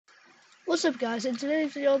What's up guys, in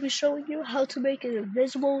today's video I'll be showing you how to make an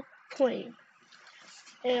invisible plane.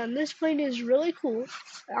 And this plane is really cool.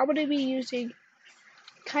 I'm going to be using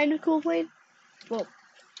kind of cool plane. Well,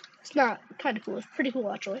 it's not kind of cool, it's pretty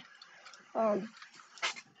cool actually.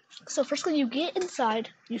 So firstly you get inside,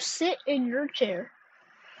 you sit in your chair,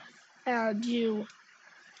 and you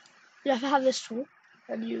have to have this tool,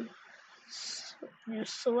 and you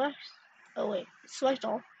select, select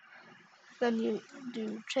all. Then you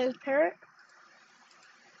do transparent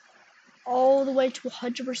all the way to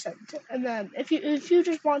 100%. And then if you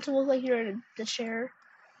just want to look like you're in the chair,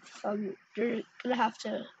 you're gonna have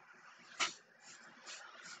to.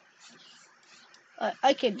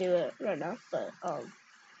 I can't do it right now, but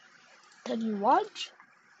then you watch,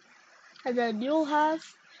 and then you'll have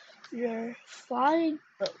your flying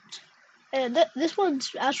boat. And this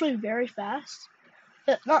one's actually very fast.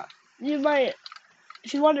 Not you might,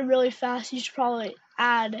 if you want it really fast, you should probably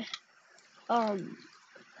add um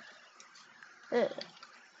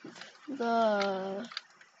the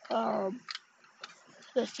um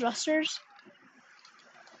the thrusters,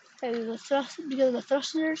 and because the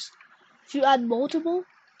thrusters, if you add multiple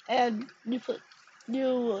and you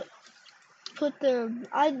put them,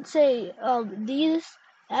 I'd say these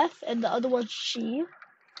F and the other one's G.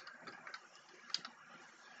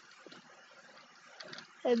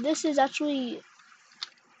 And this is actually,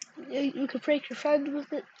 you can prank your friend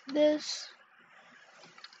with this,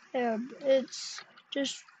 and it's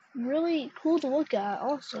just really cool to look at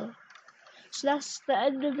also. So that's the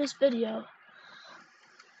end of this video.